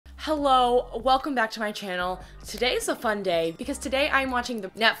Hello, welcome back to my channel. Today is a fun day because today I'm watching the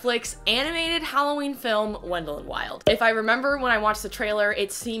Netflix animated Halloween film, Wendell Wild. If I remember when I watched the trailer,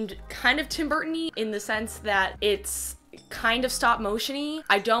 it seemed kind of Tim Burton-y in the sense that it's kind of stop motion-y.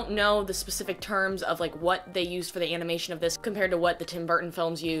 I don't know the specific terms of like what they used for the animation of this compared to what the Tim Burton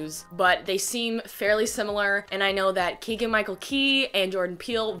films use, but they seem fairly similar, and I know that Keegan-Michael and Jordan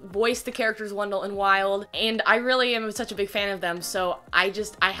Peele voiced the characters Wendell and Wild, and I really am such a big fan of them, so I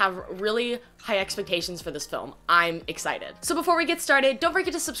have really high expectations for this film. I'm excited. So before we get started, don't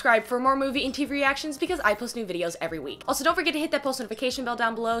forget to subscribe for more movie and TV reactions because I post new videos every week. Also, don't forget to hit that post notification bell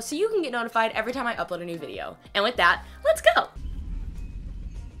down below so you can get notified every time I upload a new video. And with that, let's go!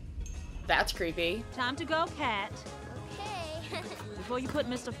 That's creepy. Time to go, Cat. Okay. Before you put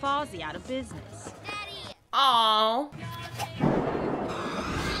Mr. Fozzie out of business. Daddy! Aww.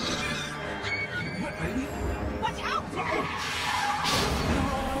 Watch out! Daddy!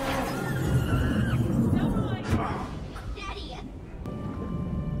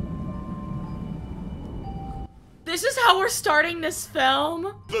 This is how we're starting this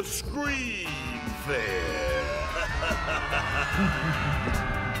film? The Screen Fair.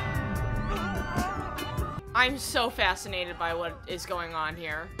 I'm so fascinated by what is going on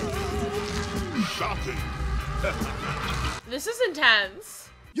here. Shocking. This is intense.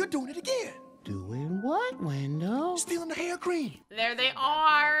 You're doing it again. Doing what, Wendell? Stealing the hair cream. There they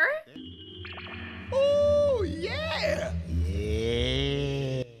are. Oh, yeah.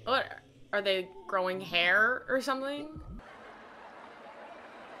 Yeah. What? Are they growing hair or something?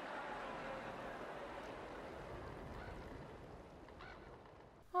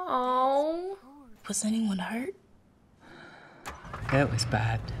 Oh. Was anyone hurt? That was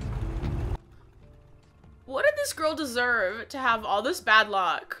bad. What did this girl deserve to have all this bad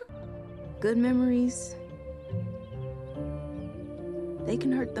luck? Good memories, they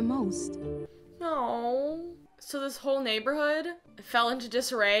can hurt the most. No. So this whole neighborhood fell into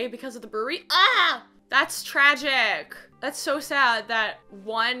disarray because of the brewery? Ah! That's tragic. That's so sad that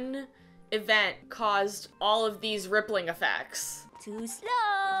one event caused all of these rippling effects. Too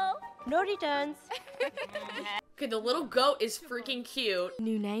slow! No returns. Okay, the little goat is freaking cute.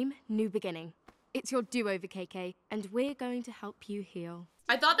 New name, new beginning. It's your do-over, KK, and we're going to help you heal.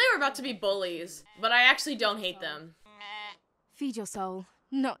 I thought they were about to be bullies, but I actually don't hate them. Feed your soul,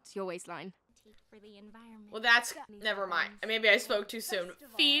 not your waistline. For the environment. Well, that's... never mind. Maybe I spoke too soon.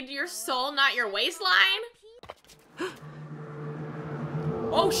 Feed your soul, not your waistline?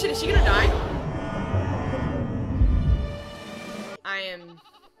 Oh shit, is she gonna die?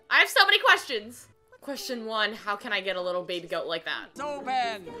 I have so many questions. Question 1, how can I get a little baby goat like that?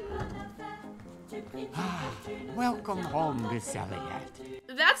 Open. Welcome home, Miss Elliot.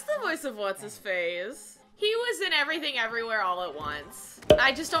 That's the voice of what's-his-face. He was in Everything Everywhere All at Once.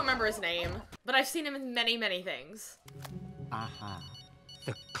 I just don't remember his name, but I've seen him in many, many things.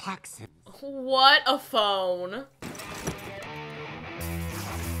 The klaxon. What a phone.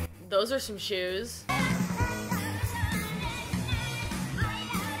 Those are some shoes.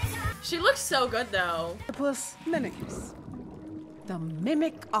 She looks so good though. Octopus mimics. The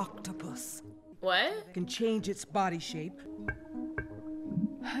mimic octopus What? can change its body shape.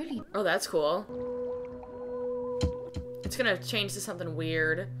 Holy, Oh, that's cool. It's gonna change to something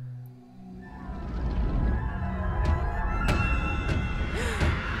weird.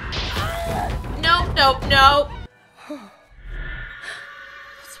 Nope, nope, nope.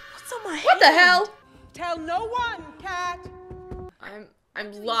 What's on my hand? What the hell? Tell no one, Cat.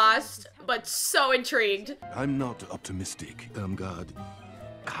 I'm lost, but so intrigued. I'm not optimistic. God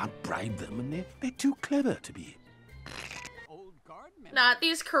can't bribe them, and they're too clever to be. Not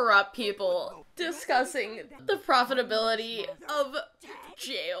these corrupt people discussing the profitability of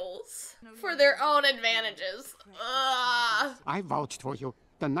jails for their own advantages. Ugh. I vouched for you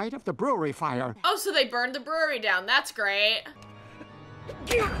the night of the brewery fire. Oh, so they burned the brewery down. That's great.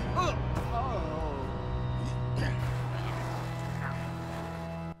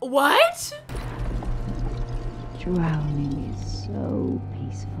 What? Drowning is so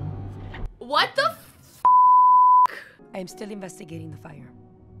peaceful. What the I am still investigating the fire.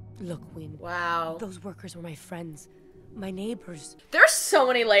 Look, Win. Wow. Those workers were my friends. My neighbors. There's so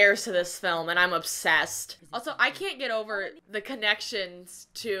many layers to this film, and I'm obsessed. Also, I can't get over the connections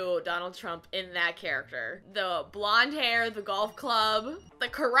to Donald Trump in that character. The blonde hair, the golf club, the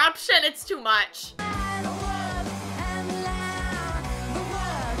corruption, it's too much.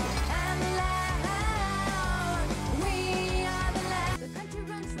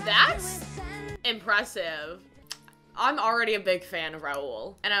 That's impressive. I'm already a big fan of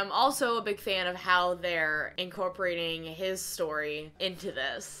Raoul, and I'm also a big fan of how they're incorporating his story into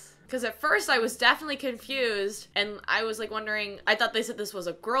this. Because at first I was definitely confused, and I was like wondering, I thought they said this was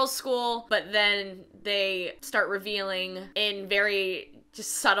a girls' school, but then they start revealing in very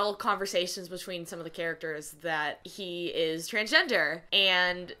just subtle conversations between some of the characters that he is transgender.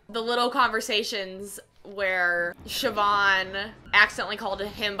 And the little conversations where Siobhan accidentally called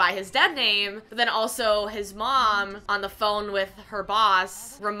him by his dead name, but then also his mom on the phone with her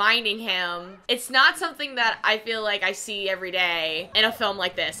boss reminding him. It's not something that I feel like I see every day in a film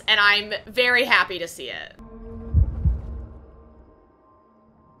like this, and I'm very happy to see it.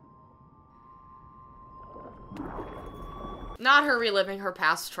 Not her reliving her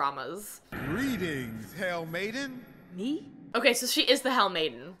past traumas. Greetings, Hell Maiden. Me? Okay, so she is the Hell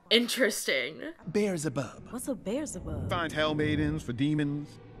Maiden. Interesting. Beelzebub. What's a Beelzebub? Find Hell Maidens for demons.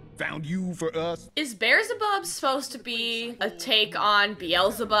 Found you for us. Is Beelzebub supposed to be a take on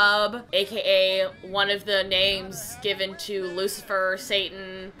Beelzebub, aka one of the names given to Lucifer,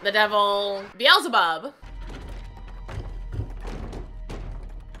 Satan, the devil? Beelzebub.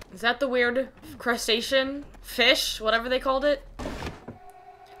 Is that the weird crustacean? Fish? Whatever they called it?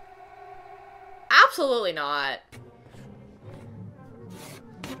 Absolutely not.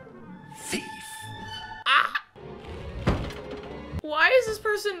 Thief. Ah! Why is this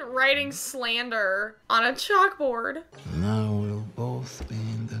person writing slander on a chalkboard? Now we'll both be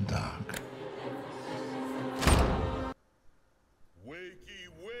in the dark. Wakey,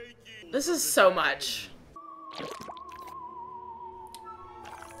 wakey. This is so much.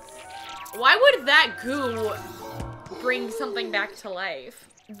 Why would that goo bring something back to life?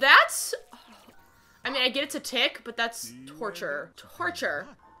 That's... I mean, I get it's a tick, but that's torture. Torture.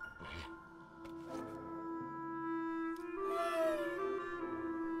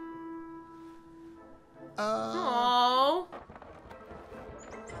 Aww.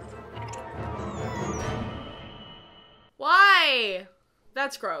 Why?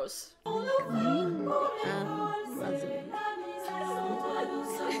 That's gross.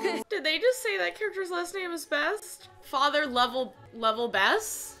 Did they just say that character's last name is Best? Father level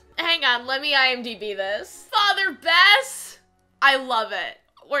Bess? Hang on, let me IMDb this. Father Bess? I love it.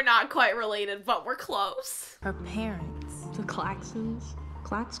 We're not quite related, but we're close. Her parents. The Claxons?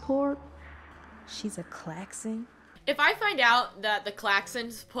 Claxcorp? She's a Claxon? If I find out that the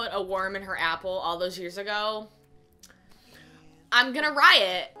Claxons put a worm in her apple all those years ago, I'm gonna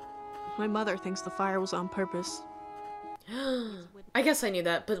riot. My mother thinks the fire was on purpose. I guess I knew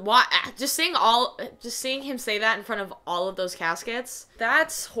that, but why? Just seeing him say that in front of all of those caskets,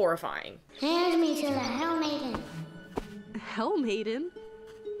 that's horrifying. Hand me to the Hell Maiden. Hell Maiden?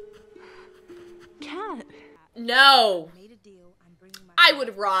 Cat. No. I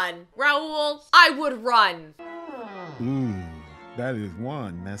would run. Raoul, I would run. That is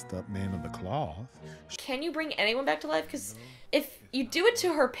one messed up man of the cloth. Can you bring anyone back to life? Because if you do it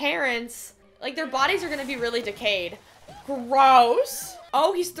to her parents, like, their bodies are gonna be really decayed. Gross.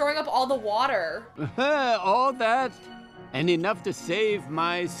 Oh, he's throwing up all the water. All that and enough to save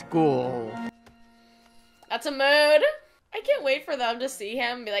my school. That's a mood. I can't wait for them to see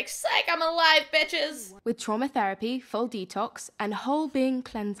him and be like, psych, I'm alive, bitches. With trauma therapy, full detox, and whole being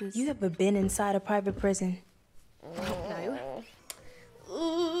cleanses. You ever been inside a private prison? No.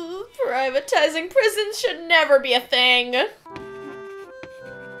 Ooh, privatizing prisons should never be a thing.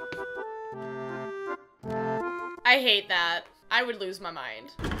 I hate that. I would lose my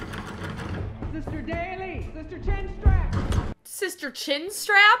mind. Sister Daly! Sister Chinstrap! Sister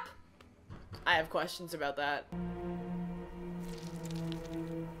Chinstrap? I have questions about that.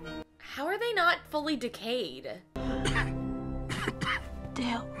 How are they not fully decayed?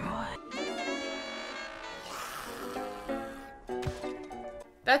 Delroy.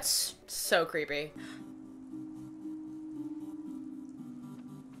 That's so creepy.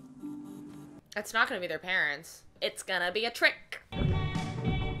 It's not gonna be their parents. It's gonna be a trick.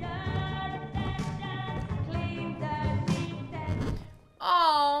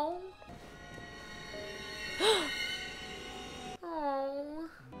 Oh. Oh.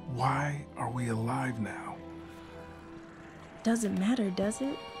 Why are we alive now? Doesn't matter, does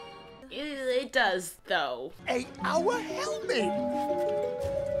it? It does, though. Ate our helmet.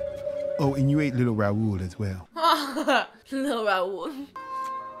 Oh, and you ate little Raoul as well. Little Raoul.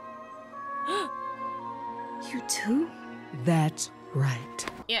 You too? That's right.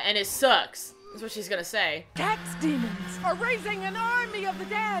 Yeah, and it sucks. That's what she's gonna say. Tax demons are raising an army of the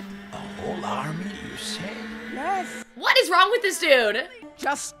dead. A whole army, you say? Yes. What is wrong with this dude?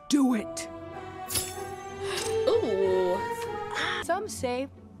 Just do it. Ooh. Some say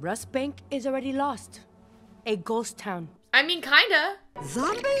Rust Bank is already lost. A ghost town. I mean, kinda.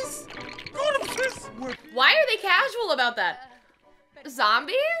 Zombies? Why are they casual about that?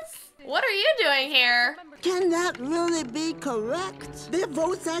 Zombies? What are you doing here? Can that really be correct? Their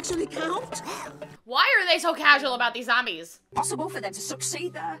votes actually count? Why are they so casual about these zombies? Possible for them to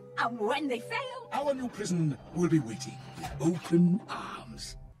succeed there, and when they fail, Our new prison will be waiting with open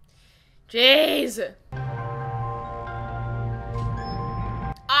arms. Jeez.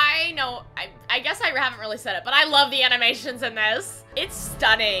 I know, I guess I haven't really said it, but I love the animations in this. It's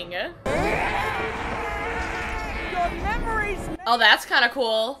stunning. Your memories. Oh, that's kind of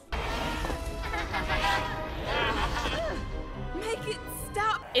cool. Make it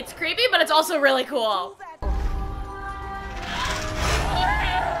stop. It's creepy, but it's also really cool.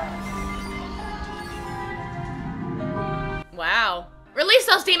 Wow. Release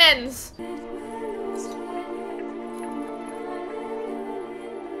those demons!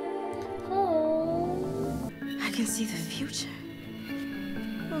 I can see the future.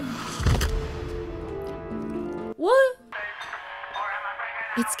 What?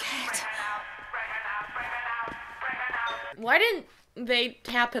 It's Cat. Why didn't they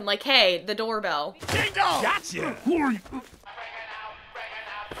tap him like, hey, the doorbell? Gotcha! Who are you?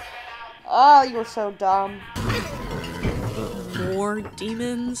 Oh, you were so dumb. More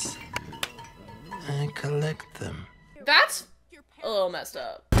demons. I collect them. That's a little messed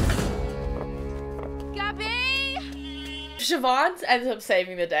up. Gabby! Siobhan ends up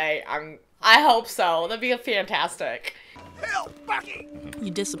saving the day. I hope so. That'd be fantastic. Help, Bucky!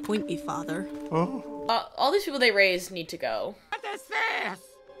 You disappoint me, Father. All these people they raised need to go. what is this?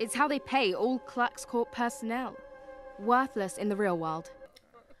 It's how they pay all Clark's Court personnel. Worthless in the real world.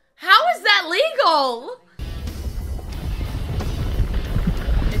 How is that legal?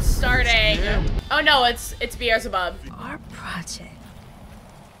 It's starting. Oh no, it's Beelzebub. Our project.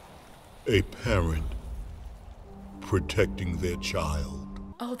 A parent protecting their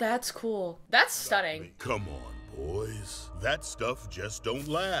child. Oh, that's cool. That's stunning. Come on, boys. That stuff just don't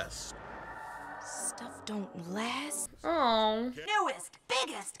last. Stuff don't last. Oh. Newest,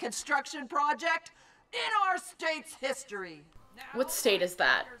 biggest construction project in our state's history. What state is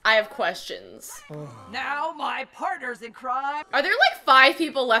that? I have questions. Now my partners in crime. Are there like 5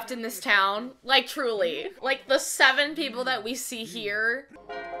 people left in this town? Like truly. Like the 7 people that we see here.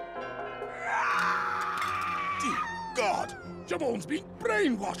 Dear God, Jabon's being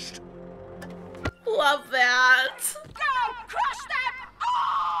brainwashed. Love that. Go, crush them!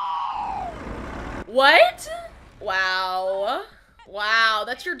 Oh! What? Wow. Wow,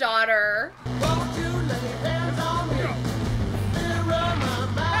 that's your daughter.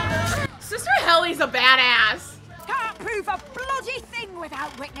 Sister Helly's a badass. Can't prove a bloody thing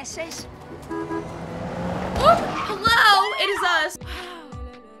without witnesses. Oh, hello, it is us.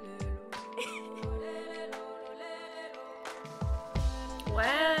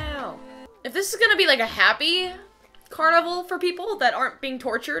 Wow. If this is gonna be like a happy carnival for people that aren't being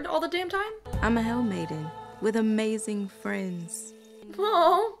tortured all the damn time. I'm a Hell Maiden with amazing friends.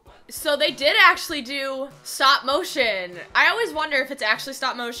 Oh. So they did actually do stop motion. I always wonder if it's actually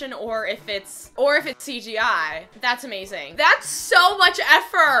stop motion or if it's CGI. That's amazing. That's so much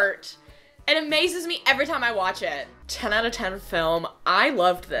effort. It amazes me every time I watch it. 10 out of 10 film. I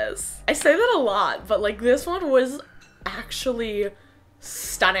loved this. I say that a lot, but like this one was actually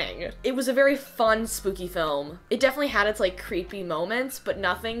stunning. It was a very fun, spooky film. It definitely had its like creepy moments, but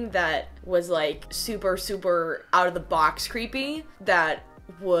nothing that was like super, super out of the box creepy that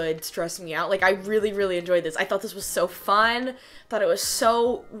would stress me out. Like I really, really enjoyed this. I thought this was so fun. Thought it was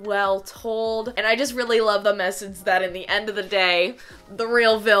so well told. And I just really love the message that in the end of the day, the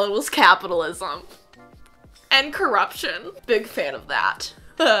real villain was capitalism and corruption. Big fan of that.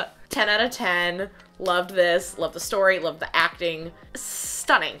 10 out of 10. Loved this, loved the story, loved the acting.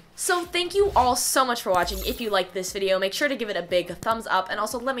 Stunning. So thank you all so much for watching. If you liked this video, make sure to give it a big thumbs up and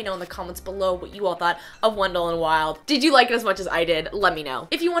also let me know in the comments below what you all thought of Wendell Wild. Did you like it as much as I did? Let me know.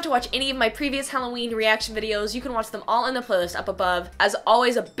 If you want to watch any of my previous Halloween reaction videos, you can watch them all in the playlist up above. As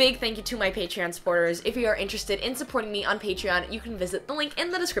always, a big thank you to my Patreon supporters. If you are interested in supporting me on Patreon, you can visit the link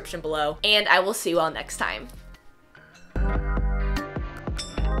in the description below, and I will see you all next time.